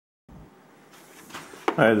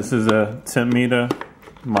Alright, this is a 10 meter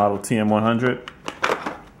model TM100.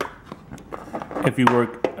 If you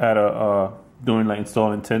work at a doing like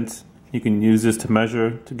installing tints, you can use this to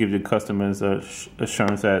measure to give your customers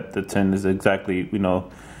assurance that the tint is exactly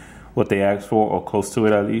what they asked for or close to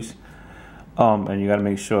it at least. And you got to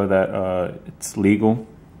make sure that it's legal.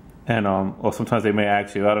 And or sometimes they may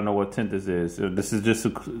ask you, I don't know what tint this is. So this is just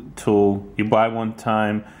a tool you buy one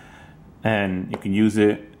time, and you can use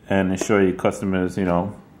it and ensure your customers,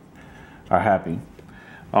 are happy.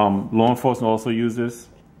 Law enforcement also use this.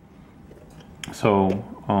 So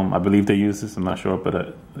I believe they use this. I'm not sure,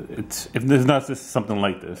 but if there's not just something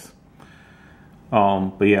like this.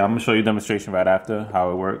 But yeah, I'm gonna show you a demonstration right after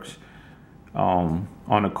how it works on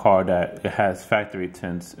a car that it has factory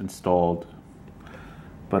tints installed.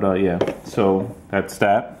 But yeah, so that's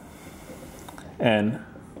that. And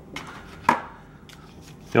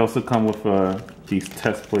they also come with these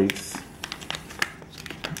test plates.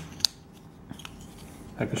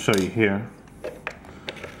 I can show you here.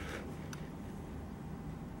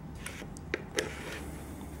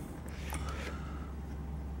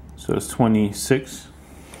 So it's 26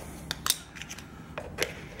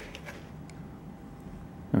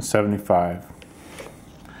 and 75.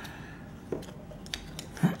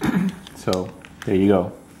 So there you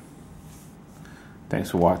go. Thanks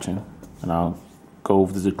for watching, and I'll go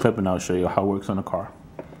over the clip and I'll show you how it works on the car.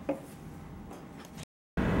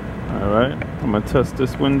 Alright, I'm gonna test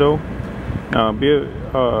this window. Now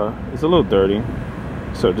it's a little dirty,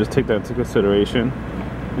 so just take that into consideration.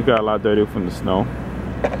 It got a lot dirty from the snow,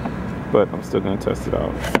 but I'm still gonna test it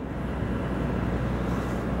out.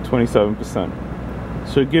 27%.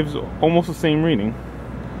 So it gives almost the same reading.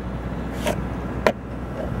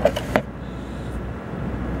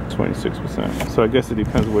 26%. So I guess it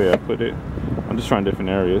depends where I put it. I'm just trying different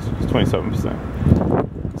areas. It's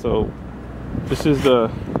 27%. So this is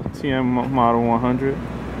the TM Model 100,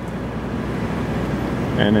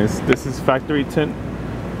 and this is factory tint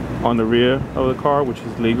on the rear of the car, which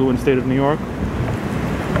is legal in the state of New York.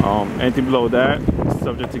 Anything below that is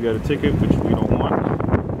subject to get a ticket, which we don't want.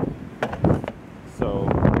 So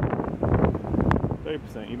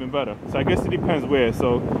 30%, even better. So I guess it depends where.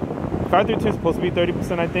 So factory tint is supposed to be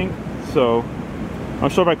 30%, I think. So I'm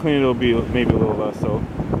sure if I clean it, it'll be maybe a little less. So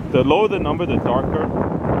the lower the number, the darker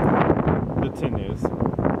the tint is.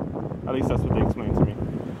 At least that's what they explained to me.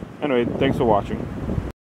 Anyway, thanks for watching.